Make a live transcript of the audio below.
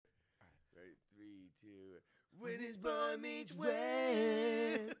When his boy meets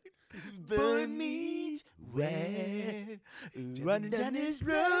wet, boy meets wet, running down this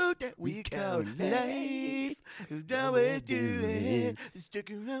road that we call life. Always do it.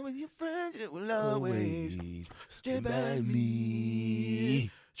 Stick around with your friends, it will always stand by me.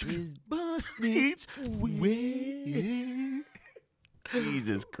 His boy meets wet.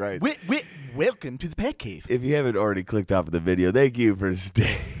 Jesus Christ. Welcome to the Pet Cave. If you haven't already clicked off of the video, thank you for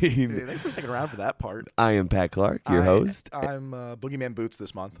staying. Thanks for sticking around for that part. I am Pat Clark, your host. I'm Boogeyman Boots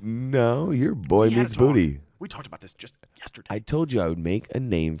this month. No, you're Boy We had Meets a talk. Booty. We talked about this just yesterday. I told you I would make a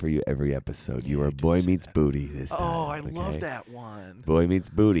name for you every episode. You are Boy Meets Booty this time. Oh, I love that one. Boy Meets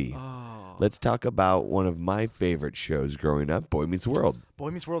Booty. Oh. Let's talk about one of my favorite shows growing up, Boy Meets World.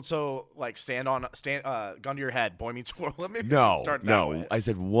 Boy Meets World. So, like, gun to your head. Boy Meets World. Let me start that No. way. I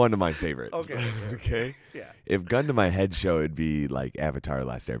said one of my favorites. Okay. Yeah. Yeah. If gun to my head show, it'd be like Avatar: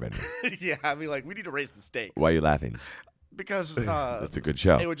 Last Airbender. Yeah. I mean, like, we need to raise the stakes. Why are you laughing? Because That's a good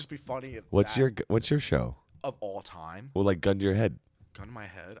show. It would just be funny. If What's your show? of all time? Well, like gun to your head. Gun to my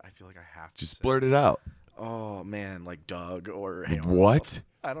head. I feel like I have to. Just say- blurt it out. Oh man, like Doug or What?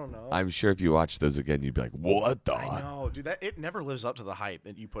 I don't know. I'm sure if you watch those again, you'd be like, "What the?" I know, dude. It never lives up to the hype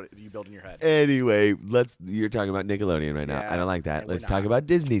that you build in your head. Anyway, you're talking about Nickelodeon right now. Yeah, I don't like that. we're Let's not. talk about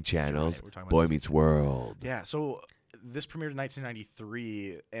Disney channels. Right, we're talking about Boy Disney. Meets World. Yeah, so this premiered in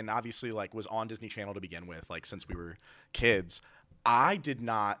 1993 and obviously like was on Disney Channel to begin with, like since we were kids. I did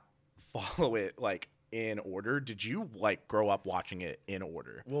not follow it like in order. Did you like grow up watching it in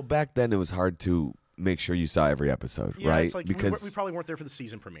order? Well, back then it was hard to make sure you saw every episode, Yeah, right? it's like because we probably weren't there for the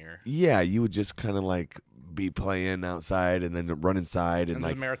season premiere. yeah, you would just kind of like be playing outside and then run inside and And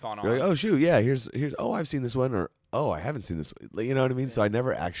like there's a marathon on. you're like, oh shoot, yeah, here's oh I've seen this one, or oh I haven't seen this, you know what I mean? So I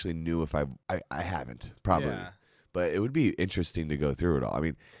never actually knew if I haven't probably, Yeah. but it would be interesting to go through it all. I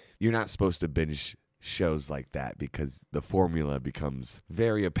mean, you're not supposed to binge shows like that because the formula becomes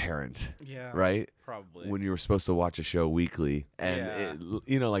very apparent. Yeah. Right? Probably. When you were supposed to watch a show weekly, and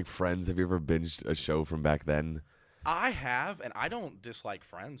Yeah. like Friends. Have you ever binged a show from back then? I have, and I don't dislike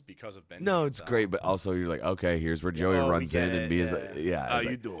Friends because of Ben. No, it's great, but also you're like, okay, here's where Joey runs in and Mia's like, yeah. How it's you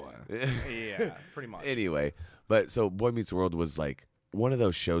like- doing? Yeah, pretty much. Anyway, but so Boy Meets World was like one of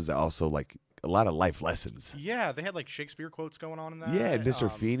those shows that also like a lot of life lessons. Yeah, they had like Shakespeare quotes going on in that. Yeah, and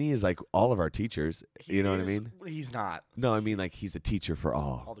Mr. Feeney is like all of our teachers. You know what I mean? He's not No, I mean like he's a teacher for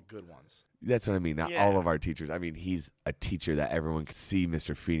all. all the good ones. That's what I mean. Not Yeah. all of our teachers. I mean, he's a teacher that everyone can see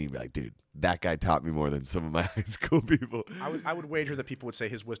Mr. Feeney and be like, dude, that guy taught me more than some of my high school people. I would wager that people would say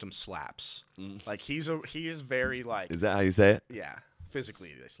his wisdom slaps. Like he is very like Is that how you say it? yeah,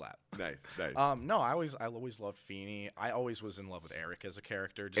 physically they slap. Nice, nice. No, I always loved Feeney. I always was in love with Eric as a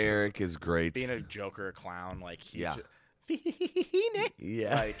character. Just 'cause Eric is great. being a joker, a clown, like he's Yeah. Feeney.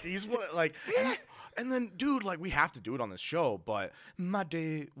 Yeah. Like he's like and then dude, like we have to do it on this show, but my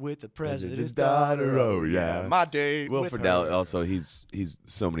day with the president's daughter. Oh, yeah. My day Will with Friedle her. also he's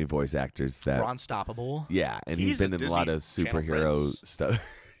so many voice actors that Ron Stoppable. yeah, and he's He's a been in a lot of Disney Channel superhero prince. stuff.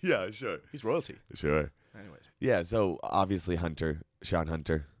 Yeah, sure. He's royalty. Sure. Anyways. Yeah, so obviously Shawn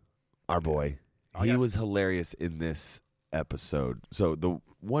Hunter, our boy. Oh, he yeah. was hilarious in this episode. So the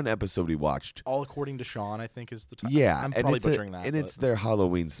one episode we watched, All according to Shawn, I think is the title. yeah, I'm and probably it's butchering that. and but- it's their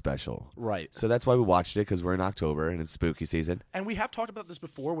Halloween special. right. So that's why we watched it, because we're in October and it's spooky season. And we have talked about this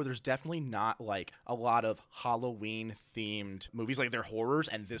before, where there's definitely not like a lot of Halloween themed movies. Like they're horrors,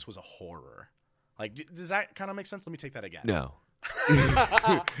 and this was a horror. Like, does that kind of make sense? Let me take that again. No.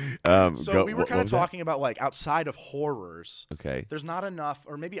 So we were kind of talking about like outside of horrors. Okay. There's not enough,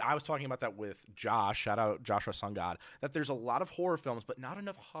 or maybe I was talking about that with Josh. Shout out Joshua Sungod. That there's a lot of horror films, but not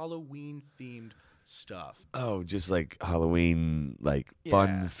enough Halloween themed stuff. Oh, just like Halloween, like fun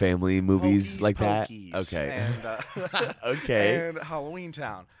Yeah. family movies Hocus like Pocus that. Okay. And, Okay. And Halloween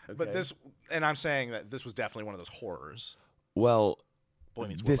Town. But Okay. this, and I'm saying that this was definitely one of those horrors. Well, Boy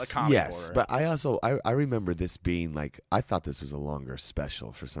Meets World, a this comedy yes, horror. but I also I remember this being like, I thought this was a longer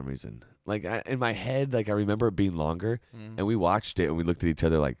special for some reason. Like in my head, like I remember it being longer, and we watched it and we looked at each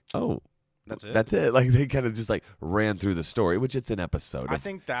other like, oh, That's it? That's it. Like they kind of just like ran through the story, which it's an episode. I of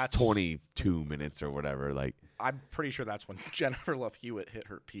think that's 22 minutes or whatever. Like I'm pretty sure that's when Jennifer Love Hewitt hit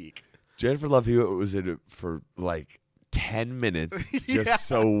her peak. Jennifer Love Hewitt was in it for like 10 minutes Yeah. just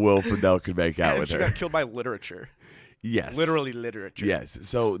so Will Friedle could make out And with she her. got killed by literature. Yes. Literally literature. Yes.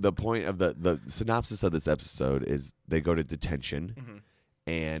 So the point of the synopsis of this episode is they go to detention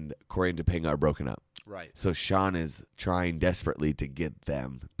and Corey and Topanga are broken up. Right. So Shawn is trying desperately to get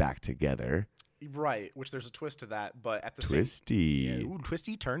them back together. Right, which there's a twist to that, but at the Twisty. same... Yeah,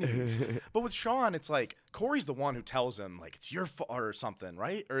 twisty turnies. But with Shawn, it's like, Corey's the one who tells him, like, it's your fault or something,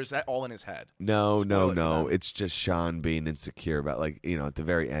 right? Or is that all in his head? No. It's just Shawn being insecure about, like, at the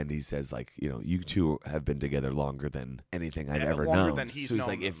very end, he says, like, you two have been together longer than anything I've ever known. Than he's so he's known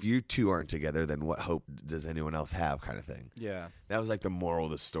like, them. if you two aren't together, then what hope does anyone else have, kind of thing. Yeah. That was, like, the moral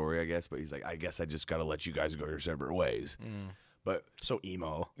of the story, I guess. But he's like, I guess I just got to let you guys go your separate ways. But so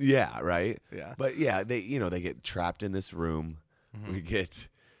emo. Yeah, right? Yeah. But yeah, they get trapped in this room. We get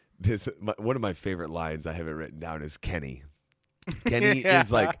this one of my favorite lines I have it written down is Kenny. Kenny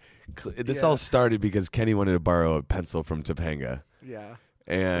is like this all started because Kenny wanted to borrow a pencil from Topanga. Yeah.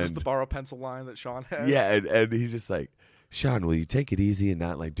 And this is the borrow pencil line that Shawn has. Yeah, and he's just like, Shawn, will you take it easy and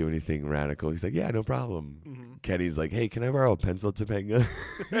not like do anything radical? He's like, yeah, no problem. Kenny's like, hey, can I borrow a pencil, Topanga?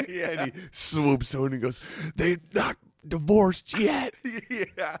 And he swoops on and goes, they're not divorced yet.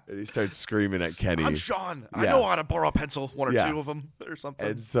 Yeah. And he starts screaming at Kenny. I'm Shawn. I know how to borrow a pencil, one or two of them or something.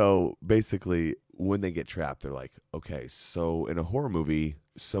 And so basically, when they get trapped, they're like, okay, so in a horror movie,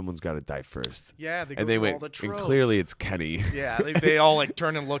 someone's got to die first. Yeah, they go through all the tropes. And clearly it's Kenny. Yeah, they all like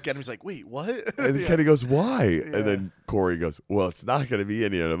turn and look at him. He's like, wait, what? And then Kenny goes, why? Yeah. And then Corey goes, well, it's not going to be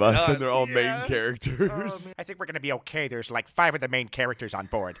any of us. And they're all main characters. I think we're going to be okay. There's like 5 of the main characters on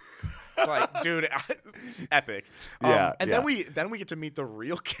board. It's like, dude, epic. And then we get to meet the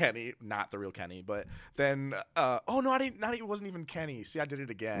real Kenny, not the real Kenny, but then it wasn't even Kenny. See, I did it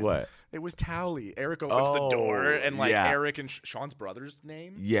again. What? It was Towley. Eric opens the door and like Eric and Shawn's brother's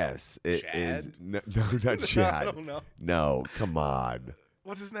name. Yes, it Chad? is. No, not Chad. I don't know. No, come on.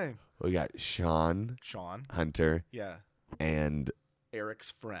 What's his name? We got Shawn Hunter. Yeah. And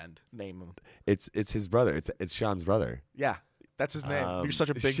Eric's friend. Name him. It's his brother. It's Shawn's brother. Yeah. That's his name. You're such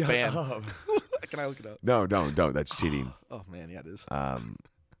a big fan. Can I look it up? No, don't. That's cheating. Oh man, yeah, it is.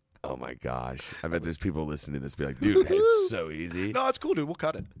 Oh my gosh. I bet there's people listening to this be like, dude, it's so easy. No, it's cool, dude. We'll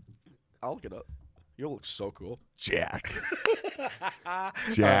cut it. I'll look it up. You'll look so cool. Jack.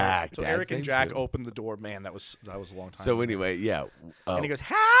 So Eric and Jack opened the door. Man, that was a long time. So anyway, yeah. And he goes,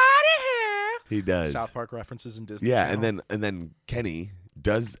 howdy. He does. South Park references in Disney. Yeah, Channel. and then Kenny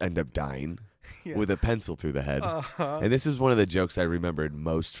does end up dying. Yeah. With a pencil through the head. And this is one of the jokes I remembered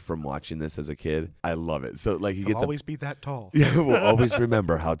most from watching this as a kid. I love it. So like He'll always be that tall. Yeah, we'll always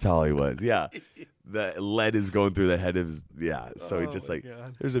remember how tall he was. Yeah. The lead is going through the head of his so he just like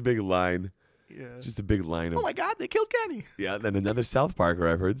God. There's a big line. Yeah. Just a big line of, oh my God, they killed Kenny. Yeah, then another South Park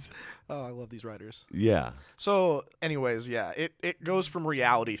reference. Oh, I love these writers. Yeah. So anyways, yeah, it goes from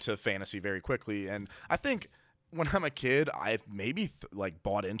reality to fantasy very quickly, and I think when I'm a kid, I've maybe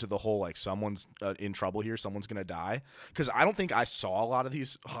bought into the whole like someone's in trouble here, someone's gonna die, because I don't think I saw a lot of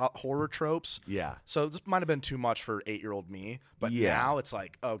these horror tropes. Yeah. So this might have been too much for 8-year-old me, but now it's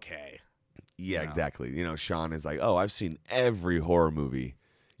like okay. Yeah, exactly. Shawn is like, oh, I've seen every horror movie.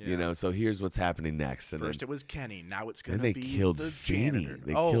 Yeah. So here's what's happening next. And first it was Kenny, now it's gonna be the killed Feeney. janitor.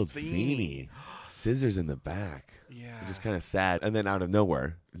 They killed Feeney. Scissors in the back. Yeah. Just kind of sad. And then out of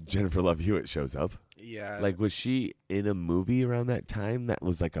nowhere, Jennifer Love Hewitt shows up. Yeah. Like, was she in a movie around that time that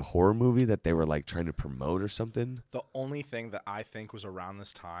was like a horror movie that they were like trying to promote or something? The only thing that I think was around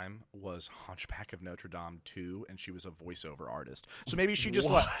this time was Hunchback of Notre Dame 2, and she was a voiceover artist. So maybe she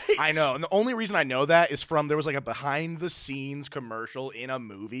just I know. And the only reason I know that is from there was like a behind the scenes commercial in a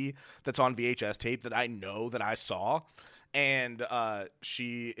movie that's on VHS tape that I know that I saw. And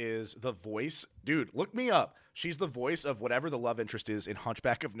she is the voice. Dude, look me up. She's the voice of whatever the love interest is in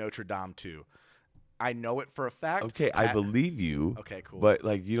Hunchback of Notre Dame 2. I know it for a fact. Okay, I believe you. Okay, cool. But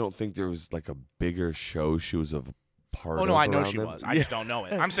like, you don't think there was like a bigger show she was a part of? Oh no, I know she them? was. I just don't know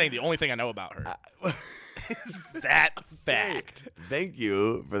it. I'm saying the only thing I know about her is that fact. Thank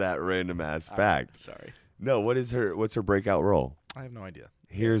you for that random ass fact. Sorry. No, what's her breakout role? I have no idea.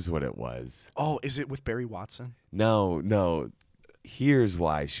 Here's what it was. Oh, is it with Barry Watson? No. Here's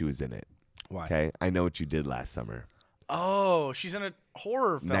why she was in it. Why? Okay, I Know What You Did Last Summer. Oh, she's in a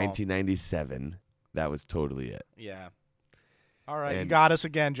horror film. 1997. That was totally it. Yeah. All right, you got us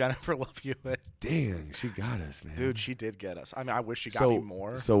again, Jennifer Love Hewitt. Dang, she got us, man. Dude, she did get us. I mean, I wish she got me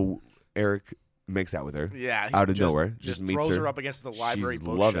more. So Eric makes out with her. Yeah. Out of nowhere. Just meets throws her. her up against the library She's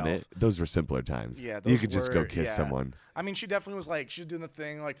bookshelf. loving it. Those were simpler times. Yeah, you could just go kiss someone. I mean, she definitely was like, she's doing the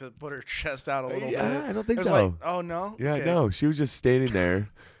thing like to put her chest out a little bit. Yeah, I don't think so. Like, oh, no? Yeah, okay. no. She was just standing there.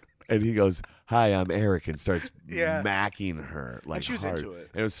 And he goes, hi, I'm Eric, and starts macking her like and she was hard. into it.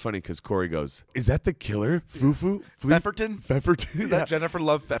 And it was funny because Corey goes, is that the killer? Fufu? Pfefferton? Pfefferton? Is that Jennifer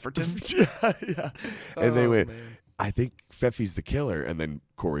Love Pfefferton? yeah. And they went, I think Feffy's the killer. And then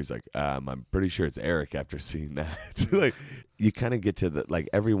Corey's like, I'm pretty sure it's Eric after seeing that. Like, you kind of get to the, like,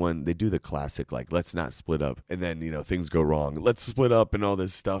 everyone, they do the classic, like, let's not split up. And then, things go wrong. Let's split up and all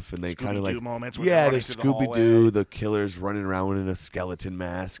this stuff. And they kind of like, moments there's Scooby-Doo, the killer's running around in a skeleton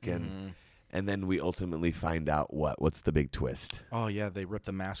mask. And then we ultimately find out what's the big twist. Oh, yeah, they rip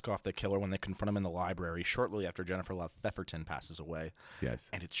the mask off the killer when they confront him in the library shortly after Jennifer Love Pfefferton passes away. Yes.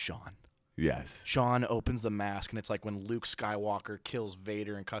 And it's Shawn. Yes. Shawn opens the mask, and it's like when Luke Skywalker kills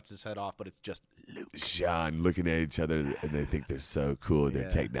Vader and cuts his head off, but it's just Luke. Shawn looking at each other, and they think they're so cool with their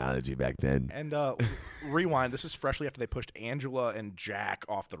technology back then. And rewind, this is freshly after they pushed Angela and Jack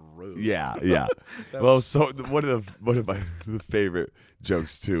off the roof. Yeah. So one of my favorite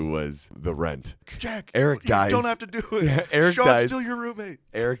jokes, too, was the rent. Jack, Eric dies. You don't have to do it. Yeah, Eric Shawn's dies. still your roommate.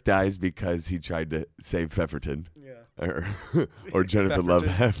 Eric dies because he tried to save Pfefferton. Yeah. Or Jennifer Love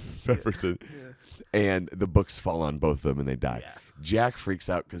Yeah. Pfefferton. And the books fall on both of them and they die. Yeah. Jack freaks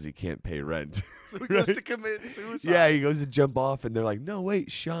out because he can't pay rent. So he goes to commit suicide. Yeah, he goes to jump off and they're like, no,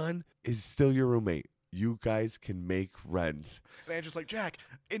 wait, Shawn is still your roommate. You guys can make rent. And Andrew's like, Jack,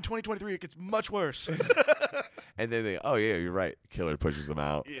 in 2023, it gets much worse. And then oh, yeah, you're right. Killer pushes them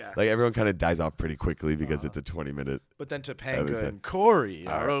out. Yeah. Like, everyone kind of dies off pretty quickly because it's a 20-minute. But then Topanga and Corey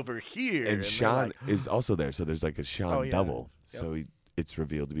are Right. over here. And Shawn is also there. So there's like a Shawn yeah. double. Yep. So it's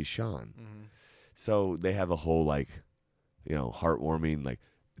revealed to be Shawn. Mm-hmm. So they have a whole, like, heartwarming, like,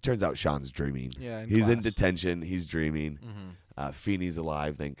 it turns out Shawn's dreaming. Yeah, he's in class. detention. He's dreaming. Mm-hmm. Feeney's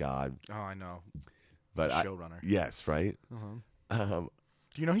alive, thank God. Oh, I know. But Showrunner. Yes, right? Do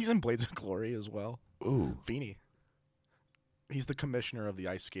you know he's in Blades of Glory as well? Ooh. Feeney. He's the commissioner of the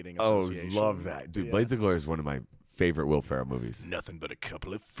Ice Skating Oh, Association. love that. Dude, Yeah. Blades of Glory is one of my favorite Will Ferrell movies. Nothing but a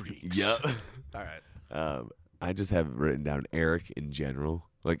couple of freaks. Yep. All right. I just have written down Eric in general.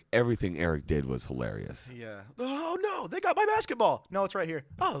 Like, everything Eric did was hilarious. Yeah. Oh, no. They got my basketball. No, it's right here.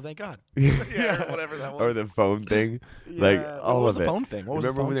 Oh, thank God. Yeah, or whatever that was. Or the phone thing. Like, Yeah. all What was of the it. phone thing? What was the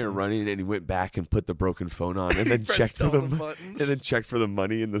Remember phone when they were thing? running and he went back and put the broken phone on and then Pressed checked for all the the buttons. and then checked for the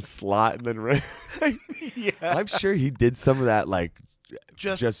money in the slot and then ran. Yeah. I'm sure he did some of that, like,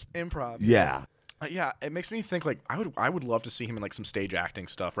 Just improv. yeah. Yeah, it makes me think, like, I would love to see him in, like, some stage acting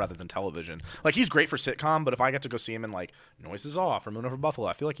stuff rather than television. Like, he's great for sitcom, but if I get to go see him in, like, Noises Off or Moon Over Buffalo,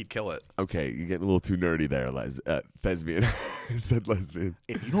 I feel like he'd kill it. Okay, you're getting a little too nerdy there, thespian. I said lesbian.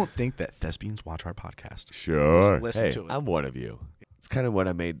 If you don't think that thespians watch our podcast, Sure. listen to it. I'm one of you. It's kind of what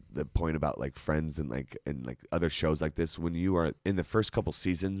I made the point about, like, Friends and other shows like this. When you are in the first couple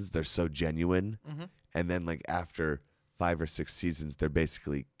seasons, they're so genuine, and then, like, after 5 or 6 seasons, they're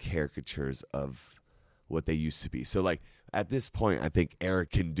basically caricatures of what they used to be. So, like, at this point, I think Eric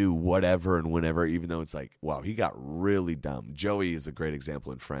can do whatever and whenever, even though it's like, wow, he got really dumb. Joey is a great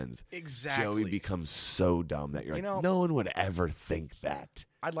example in Friends. Exactly. Joey becomes so dumb that you're like, no one would ever think that.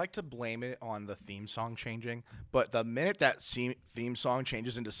 I'd like to blame it on the theme song changing, but the minute that theme song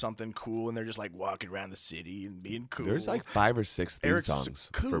changes into something cool and they're just like walking around the city and being cool. There's like 5 or 6 theme Eric's just a songs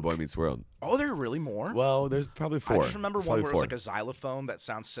kook. for Boy Meets World. Oh, there are really more? Well, there's probably 4. I just remember There's one probably where 4. it's like a xylophone that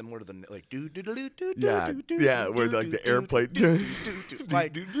sounds similar to the like do do do do do Yeah, do, yeah, do, where do, like do, the do, airplane. do, do, do, do.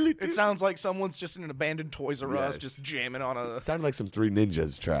 Like it sounds like someone's just in an abandoned Toys R Us Yes. just jamming on a. It sounded like some 3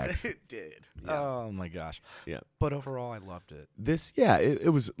 Ninjas tracks. It did. Yeah. Oh my gosh. Yeah. But overall, I loved it. It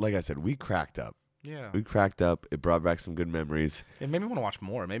was, like I said, we cracked up. Yeah. We cracked up. It brought back some good memories. It made me want to watch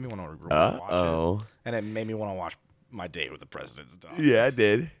more. It made me want to watch Uh-oh. it. And it made me want to watch My Date with the President's Daughter. Yeah, I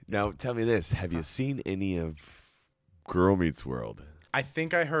did. Now, tell me this. Have you seen any of Girl Meets World? I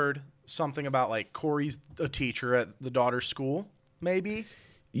think I heard something about like Corey's a teacher at the daughter's school, maybe.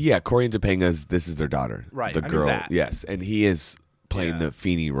 Yeah, Corey and Topanga's, this is their daughter. Right, The I knew girl. that. Yes, and he is playing Yeah. the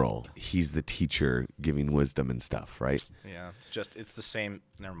Feeney role. He's the teacher giving wisdom and stuff, right? Yeah, it's the same.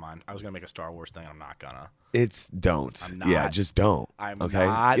 Never mind. I was gonna make a Star Wars thing. I'm not gonna. Don't. I'm not. Yeah, just don't. I'm okay?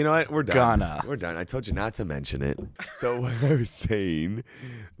 not You know what? We're done. gonna. We're done. I told you not to mention it. So what I was saying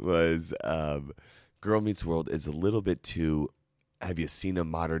was Girl Meets World is a little bit too... Have you seen a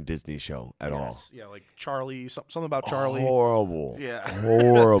modern Disney show at all? Yeah, like Charlie. Something about Charlie. Horrible. Yeah.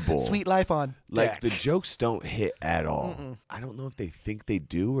 Horrible. Sweet Life on Like, deck. the jokes don't hit at all. I don't know if they think they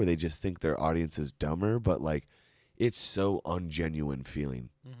do or they just think their audience is dumber, but, like, it's so ungenuine feeling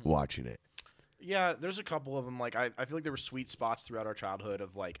watching it. Yeah, there's a couple of them. Like I feel like there were sweet spots throughout our childhood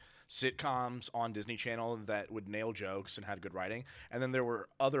of like sitcoms on Disney Channel that would nail jokes and had good writing, and then there were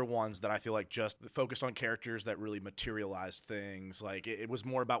other ones that I feel like just focused on characters that really materialized things. Like it was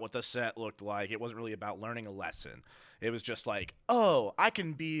more about what the set looked like. It wasn't really about learning a lesson. It was just like, oh, I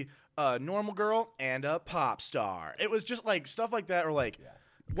can be a normal girl and a pop star. It was just like stuff like that, or like. Yeah.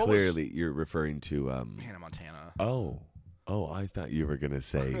 Clearly, you're referring to Hannah Montana. Oh, I thought you were gonna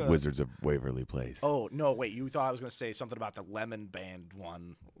say Wizards of Waverly Place. Oh no, wait! You thought I was going to say something about the Lemon Band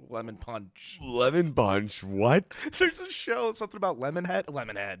one, Lemon Punch. Lemon Bunch. What? There's a show, something about Lemonhead.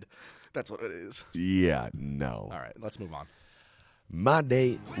 Lemonhead. That's what it is. Yeah, no. All right, let's move on. My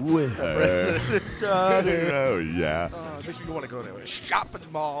date with her. Oh yeah. It makes me want to go to a shopping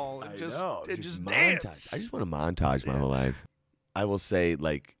mall and just montage. dance. I just want to montage my whole life. I will say,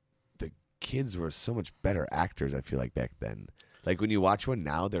 like, the kids were so much better actors, I feel like, back then. Like, when you watch one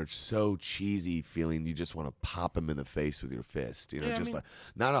now, they're so cheesy feeling you just want to pop them in the face with your fist. You know,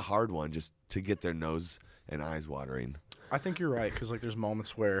 not a hard one, just to get their nose and eyes watering. I think you're right, because, like, there's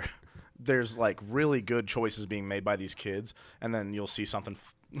moments where there's, like, really good choices being made by these kids, and then you'll see something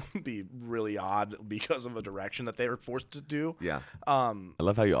be really odd because of a direction that they were forced to do. Yeah. I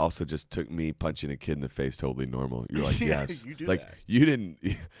love how you also just took me punching a kid in the face totally normal. You're like, yes. You do like, that. You didn't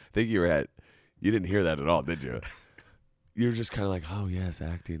I think you didn't hear that at all, did you? You're just kind of like, oh, yes,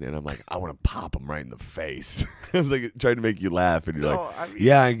 acting. And I'm like, I want to pop him right in the face. I was like trying to make you laugh. And you're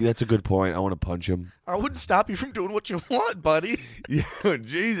yeah, that's a good point. I want to punch him. I wouldn't stop you from doing what you want, buddy. Yeah,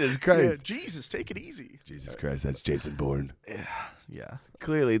 Jesus Christ. Yeah, Jesus, take it easy. Jesus Christ, that's Jason Bourne. Yeah.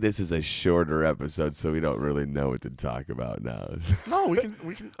 Clearly, this is a shorter episode, so we don't really know what to talk about now. No, we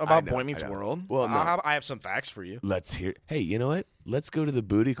can about Boy Meets World. Well, no. I have some facts for you. Let's hear. Hey, you know what? Let's go to the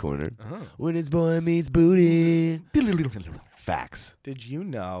booty corner. When it's Boy Meets Booty. Facts. Did you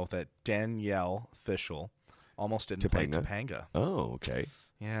know that Danielle Fishel almost didn't play Topanga? Oh, okay.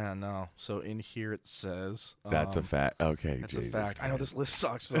 Yeah, no. So in here it says... that's a fact. Okay, that's a fact. I know this list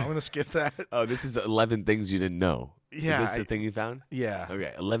sucks, so I'm going to skip that. Oh, this is 11 things you didn't know. Yeah. Is this the thing you found? Yeah.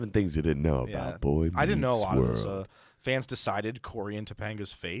 Okay, 11 things you didn't know about Boy Meets World. I didn't know a lot of this. Fans decided Corey and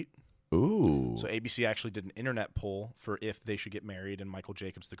Topanga's fate. Ooh. So ABC actually did an internet poll for if they should get married, and Michael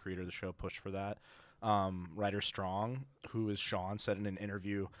Jacobs, the creator of the show, pushed for that. Ryder Strong, who is Shawn, said in an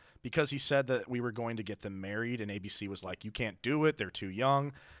interview, because he said that we were going to get them married, and ABC was like, you can't do it, they're too young.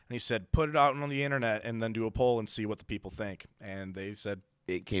 And he said, put it out on the internet and then do a poll and see what the people think. And they said,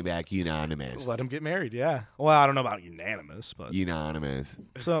 it came back unanimous. Let them get married, yeah. Well, I don't know about unanimous, but unanimous.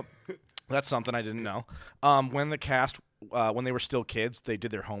 So that's something I didn't know. When the cast, when they were still kids, they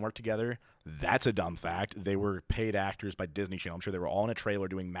did their homework together. That's a dumb fact. They were paid actors by Disney Channel. I'm sure they were all in a trailer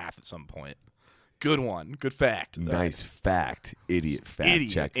doing math at some point. Good one. Good fact. Nice fact. Idiot fact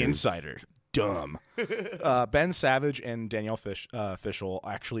checkers. Insider. Dumb. Ben Savage and Danielle Fishel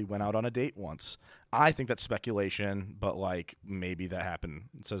actually went out on a date once. I think that's speculation, but like maybe that happened.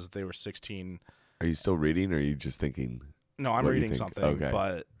 It says they were 16. Are you still reading, or are you just thinking? No, I'm reading something,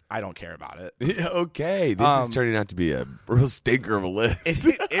 but I don't care about it. Okay, this is turning out to be a real stinker of a list.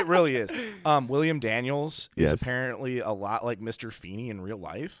 It really is. William Daniels is apparently a lot like Mr. Feeney in real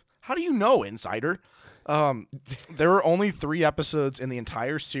life. How do you know, Insider? There are only 3 episodes in the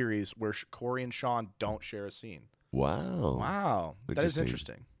entire series where Corey and Shawn don't share a scene. Wow. That is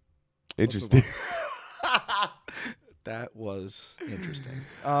interesting. Interesting. That was interesting.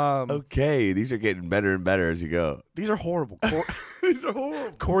 Okay, these are getting better and better as you go. These are horrible. These are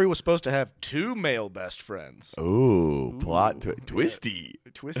horrible. Corey was supposed to have 2 male best friends. Ooh, plot twisty.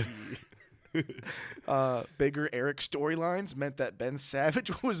 Twisty. Bigger Eric storylines meant that Ben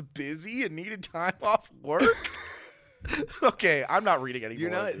Savage was busy and needed time off work. Okay, I'm not reading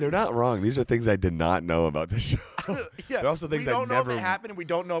anymore. They're not wrong. These are things I did not know about this show. Yeah, they're also things we don't know if it happened, and we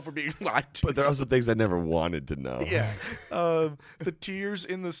don't know if we're being lied to. But they're also things I never wanted to know. Yeah, the tears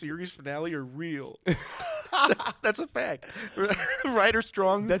in the series finale are real. That's a fact. Ryder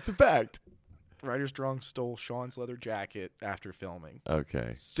Strong. That's a fact. Ryder Strong stole Shawn's leather jacket after filming.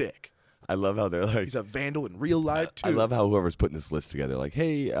 Okay. Sick. I love how they're like... He's a vandal in real life, too. I love how whoever's putting this list together, like,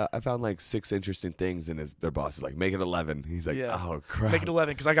 hey, I found like 6 interesting things, and their boss is like, make it 11. He's like, oh, crap. Make it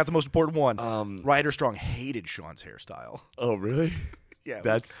 11, because I got the most important one. Ryder Strong hated Shawn's hairstyle. Oh, really?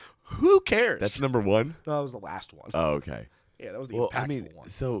 Yeah. Who cares? That's number 1? No, that was the last one. Oh, okay. Yeah, that was the impactful one.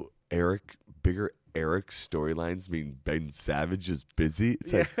 So bigger Eric storylines mean Ben Savage is busy?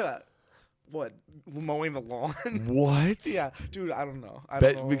 It's like, what? Mowing the lawn? What? Yeah, dude, I don't know.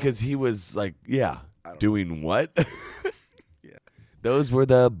 Because he was like, doing what? Yeah. Those were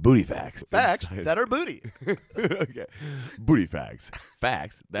the booty facts. Facts that are booty. Okay. Booty facts.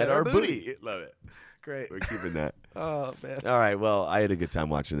 Facts that are booty. Love it. Great. We're keeping that. Oh, man. All right. Well, I had a good time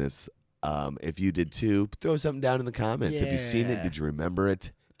watching this. If you did too, throw something down in the comments. Have you seen it? Did you remember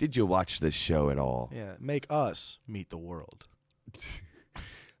it? Did you watch this show at all? Yeah. Make us meet the world.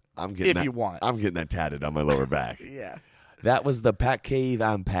 I'm getting you want. I'm getting that tatted on my lower back. Yeah. That was the Pat Cave.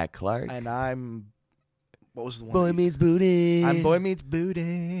 I'm Pat Clark. And I'm what was the one? Boy Meets Booty. I'm Boy Meets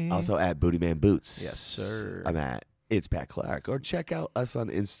Booty. Also at Booty Man Boots. Yes, sir. I'm at It's Pat Clark. Or check out us on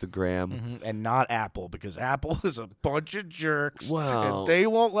Instagram. And not Apple, because Apple is a bunch of jerks. Wow. And they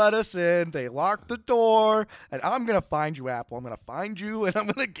won't let us in. They locked the door. And I'm going to find you, Apple. I'm going to find you, and I'm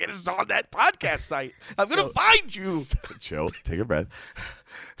going to get us on that podcast site. I'm going to find you. Chill. Take a breath.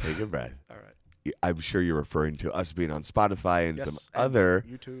 Take a breath. All right. I'm sure you're referring to us being on Spotify and Yes, some and other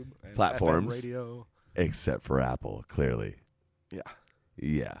YouTube and platforms. FM radio. Except for Apple, clearly. Yeah.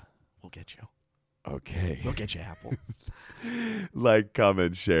 Yeah. We'll get you. Okay. We'll get you, Apple. Like,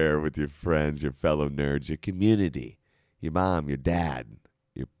 comment, share with your friends, your fellow nerds, your community, your mom, your dad,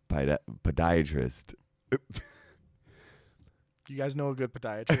 your podiatrist. You guys know a good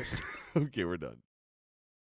podiatrist. Okay, we're done.